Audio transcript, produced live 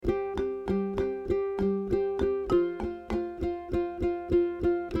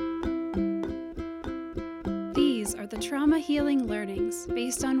the trauma healing learnings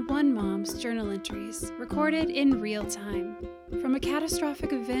based on one mom's journal entries recorded in real time from a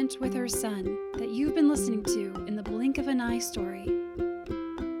catastrophic event with her son that you've been listening to in the Blink of an Eye story.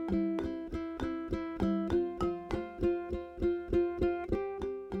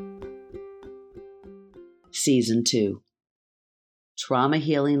 Season 2, Trauma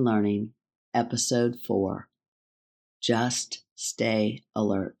Healing Learning, Episode 4, Just Stay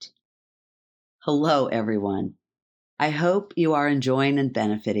Alert. Hello, everyone. I hope you are enjoying and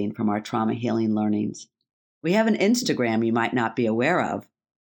benefiting from our trauma healing learnings. We have an Instagram you might not be aware of.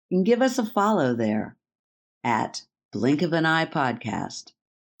 You can give us a follow there at Blink of an Eye Podcast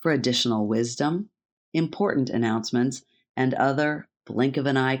for additional wisdom, important announcements, and other Blink of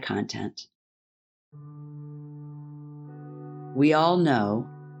an Eye content. We all know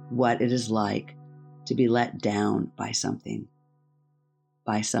what it is like to be let down by something,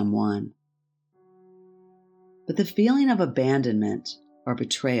 by someone. But the feeling of abandonment or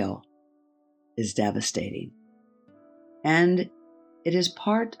betrayal is devastating. And it is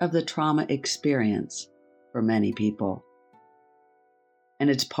part of the trauma experience for many people. And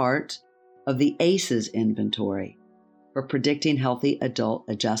it's part of the ACEs inventory for predicting healthy adult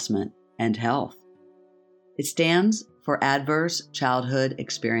adjustment and health. It stands for Adverse Childhood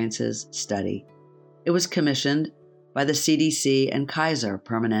Experiences Study. It was commissioned by the CDC and Kaiser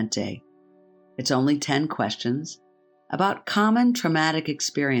Permanente. It's only 10 questions about common traumatic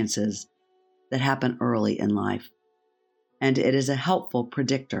experiences that happen early in life, and it is a helpful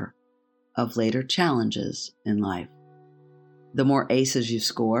predictor of later challenges in life. The more ACEs you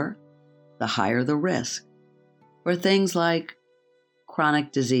score, the higher the risk for things like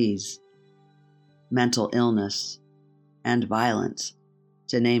chronic disease, mental illness, and violence,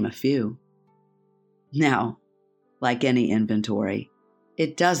 to name a few. Now, like any inventory,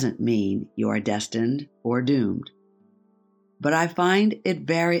 it doesn't mean you are destined or doomed. But I find it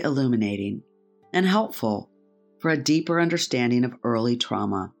very illuminating and helpful for a deeper understanding of early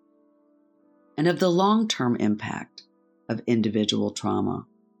trauma and of the long-term impact of individual trauma,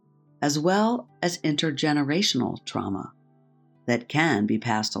 as well as intergenerational trauma that can be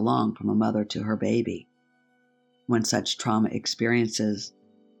passed along from a mother to her baby when such trauma experiences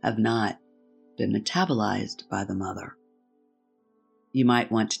have not been metabolized by the mother. You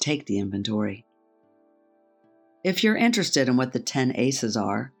might want to take the inventory. If you're interested in what the 10 ACEs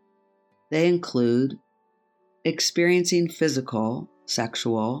are, they include experiencing physical,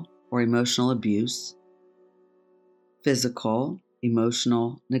 sexual, or emotional abuse, physical,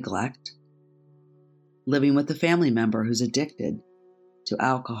 emotional neglect, living with a family member who's addicted to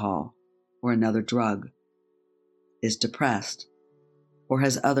alcohol or another drug, is depressed, or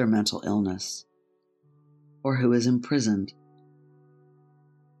has other mental illness, or who is imprisoned,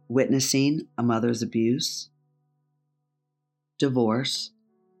 witnessing a mother's abuse, divorce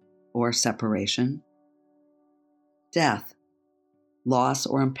or separation, death, loss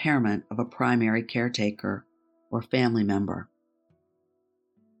or impairment of a primary caretaker or family member.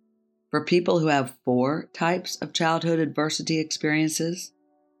 For people who have 4 types of childhood adversity experiences,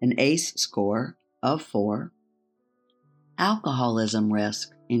 an ACE score of 4, alcoholism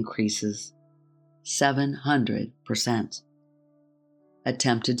risk increases 700%.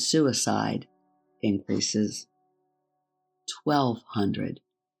 Attempted suicide increases 1,200%.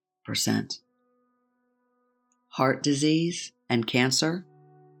 Heart disease and cancer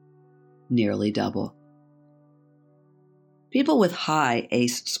nearly double. People with high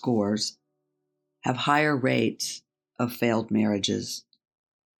ACE scores have higher rates of failed marriages,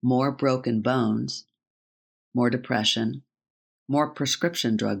 more broken bones, more depression, more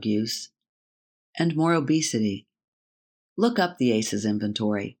prescription drug use, and more obesity. Look up the ACEs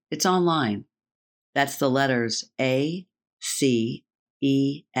inventory. It's online. That's the letters ACES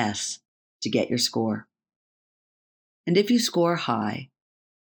to get your score. And if you score high,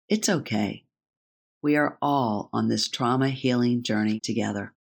 it's okay. We are all on this trauma healing journey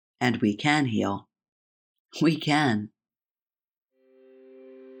together, and we can heal. We can.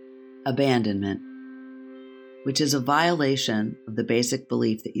 Abandonment, which is a violation of the basic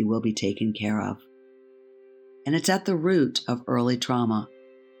belief that you will be taken care of. And it's at the root of early trauma.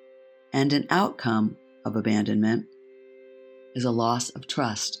 And an outcome of abandonment is a loss of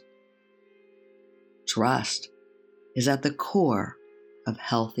trust. Trust is at the core of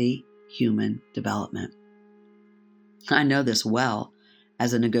healthy human development. I know this well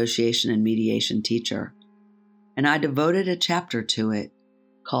as a negotiation and mediation teacher, and I devoted a chapter to it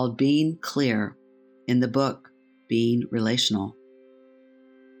called Being Clear in the book Being Relational.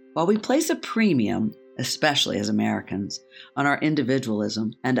 While we place a premium, especially as Americans, on our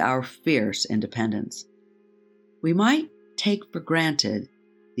individualism and our fierce independence, We might take for granted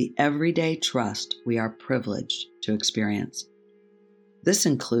the everyday trust we are privileged to experience. This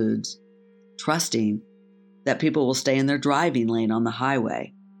includes trusting that people will stay in their driving lane on the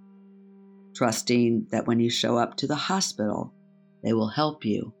highway, trusting that when you show up to the hospital, they will help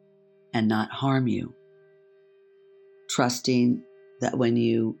you and not harm you, trusting that when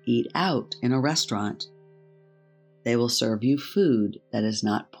you eat out in a restaurant, they will serve you food that is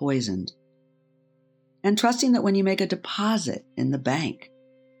not poisoned, and trusting that when you make a deposit in the bank,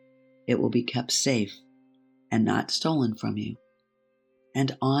 it will be kept safe and not stolen from you.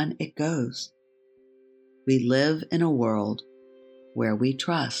 And on it goes. We live in a world where we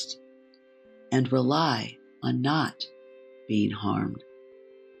trust and rely on not being harmed.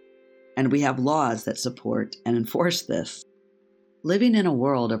 And we have laws that support and enforce this. Living in a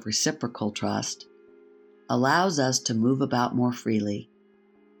world of reciprocal trust allows us to move about more freely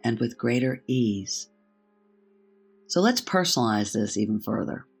and with greater ease. So let's personalize this even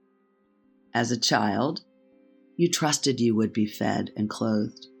further. As a child, you trusted you would be fed and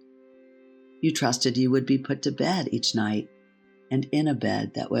clothed. You trusted you would be put to bed each night and in a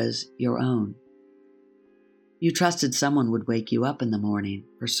bed that was your own. You trusted someone would wake you up in the morning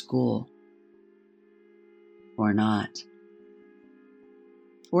for school. Or not.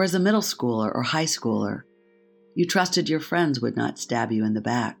 Or as a middle schooler or high schooler, you trusted your friends would not stab you in the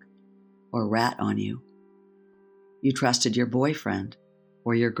back or rat on you. You trusted your boyfriend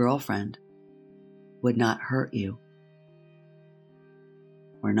or your girlfriend would not hurt you.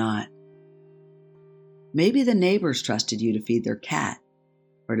 Or not. Maybe the neighbors trusted you to feed their cat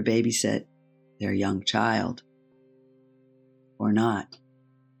or to babysit their young child. Or not.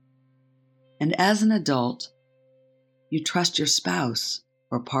 And as an adult, you trust your spouse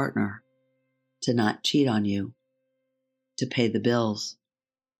or partner to not cheat on you, to pay the bills.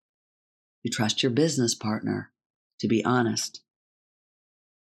 You trust your business partner to be honest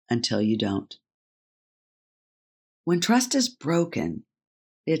until you don't. When trust is broken,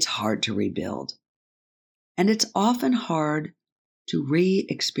 it's hard to rebuild. And it's often hard to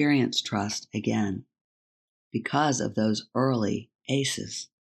re-experience trust again because of those early ACEs.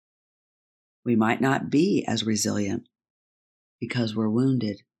 We might not be as resilient because we're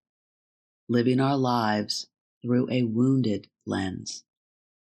wounded, living our lives through a wounded lens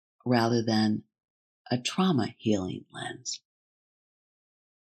rather than a trauma healing lens.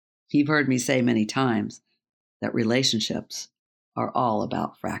 You've heard me say many times that relationships are all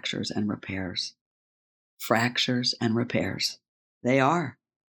about fractures and repairs. Fractures and repairs. They are,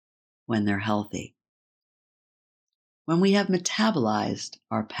 when they're healthy. When we have metabolized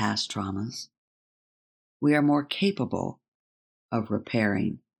our past traumas, we are more capable of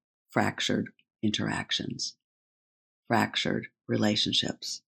repairing fractured interactions, fractured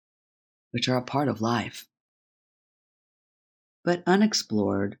relationships, which are a part of life. But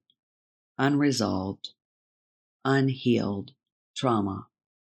unexplored, unresolved, unhealed trauma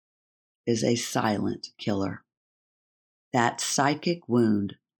is a silent killer. That psychic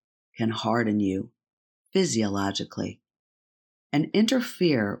wound can harden you physiologically and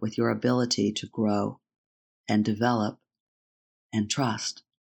interfere with your ability to grow and develop and trust.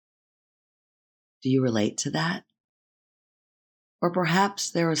 Do you relate to that? Or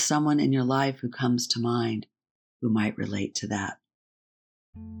perhaps there is someone in your life who comes to mind who might relate to that.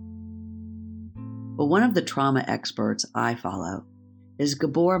 Well, one of the trauma experts I follow is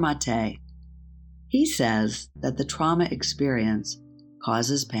Gabor Mate. He says that the trauma experience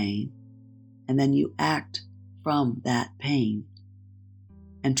causes pain, and then you act from that pain.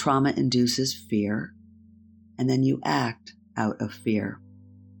 And trauma induces fear, and then you act out of fear.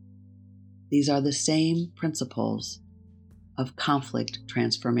 These are the same principles of conflict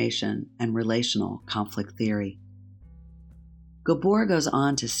transformation and relational conflict theory. Gabor goes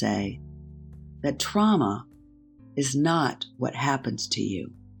on to say that trauma is not what happens to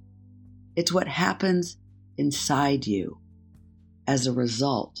you. It's what happens inside you as a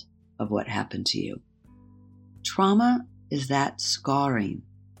result of what happened to you. Trauma is that scarring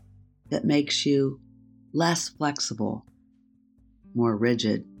that makes you less flexible, more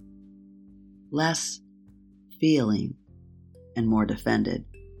rigid, less feeling, and more defended.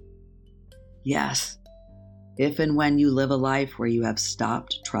 Yes, if and when you live a life where you have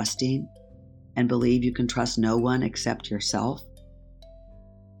stopped trusting and believe you can trust no one except yourself,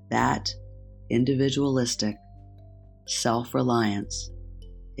 that individualistic self-reliance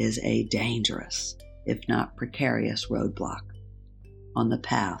is a dangerous, if not precarious, roadblock on the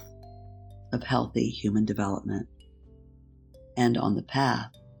path of healthy human development and on the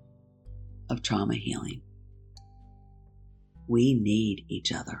path of trauma healing. We need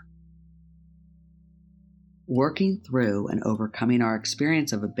each other. working through and overcoming our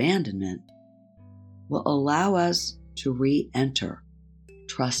experience of abandonment will allow us to re-enter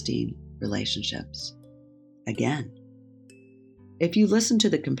trusting relationships again. If you listen to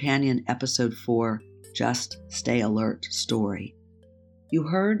the companion episode 4, Just Stay Alert story, you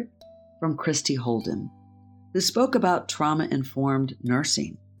heard from Christy Holden, who spoke about trauma-informed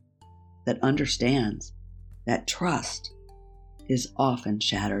nursing that understands that trust is often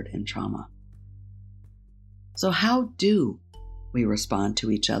shattered in trauma. So how do we respond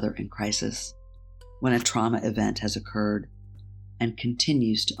to each other in crisis when a trauma event has occurred and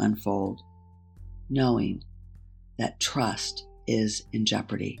continues to unfold, knowing that trust is in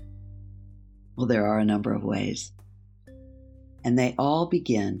jeopardy? Well, there are a number of ways, and they all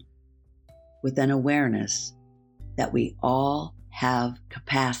begin with an awareness that we all have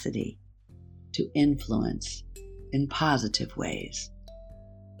capacity to influence in positive ways,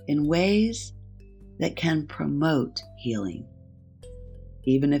 in ways that can promote healing,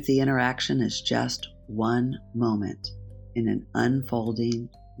 even if the interaction is just one moment in an unfolding,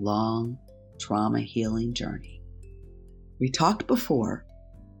 long trauma healing journey. We talked before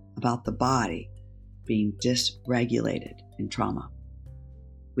about the body being dysregulated in trauma.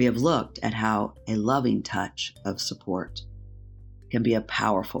 We have looked at how a loving touch of support can be a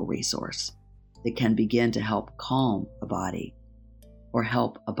powerful resource that can begin to help calm a body or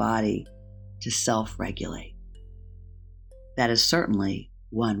help a body to self-regulate. That is certainly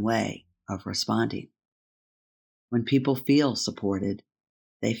one way of responding. When people feel supported,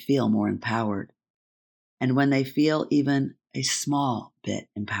 they feel more empowered. And when they feel even a small bit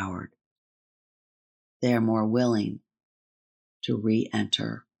empowered, they are more willing to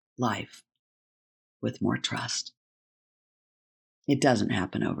re-enter life with more trust. It doesn't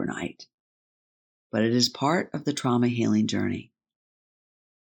happen overnight, but it is part of the trauma healing journey.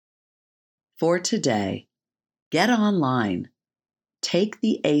 For today, get online, take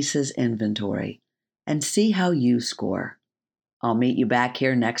the ACEs inventory, and see how you score. I'll meet you back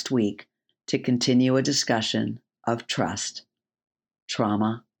here next week to continue a discussion of trust,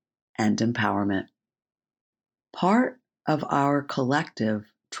 trauma, and empowerment. Part of our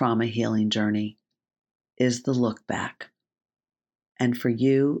collective trauma healing journey is the look back, and for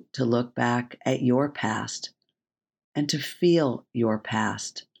you to look back at your past and to feel your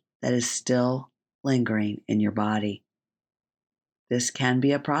past that is still lingering in your body. This can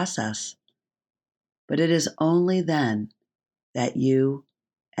be a process, but it is only then that you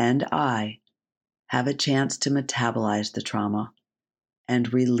and I have a chance to metabolize the trauma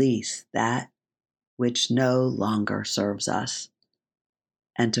and release that which no longer serves us,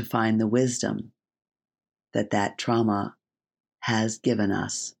 and to find the wisdom that trauma has given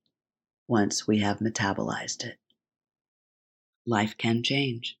us once we have metabolized it. Life can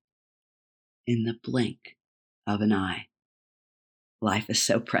change in the blink of an eye. Life is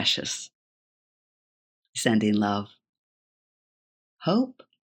so precious. Sending love. Hope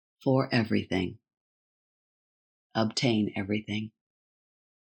for everything. Obtain everything.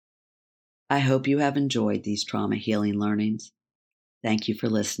 I hope you have enjoyed these trauma healing learnings. Thank you for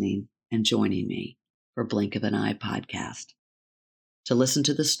listening and joining me for Blink of an Eye podcast. To listen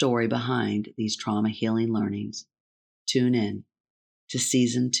to the story behind these trauma healing learnings, tune in to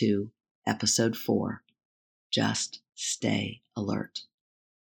Season 2, Episode 4, Just Stay Alert.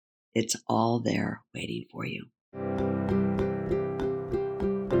 It's all there waiting for you.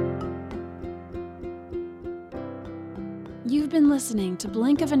 You've been listening to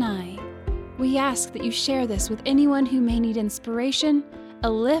Blink of an Eye. We ask that you share this with anyone who may need inspiration, a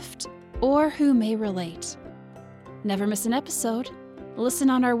lift, or who may relate. Never miss an episode. Listen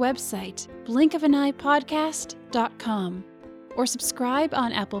on our website, blinkofaneyepodcast.com, or subscribe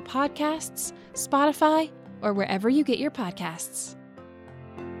on Apple Podcasts, Spotify, or wherever you get your podcasts.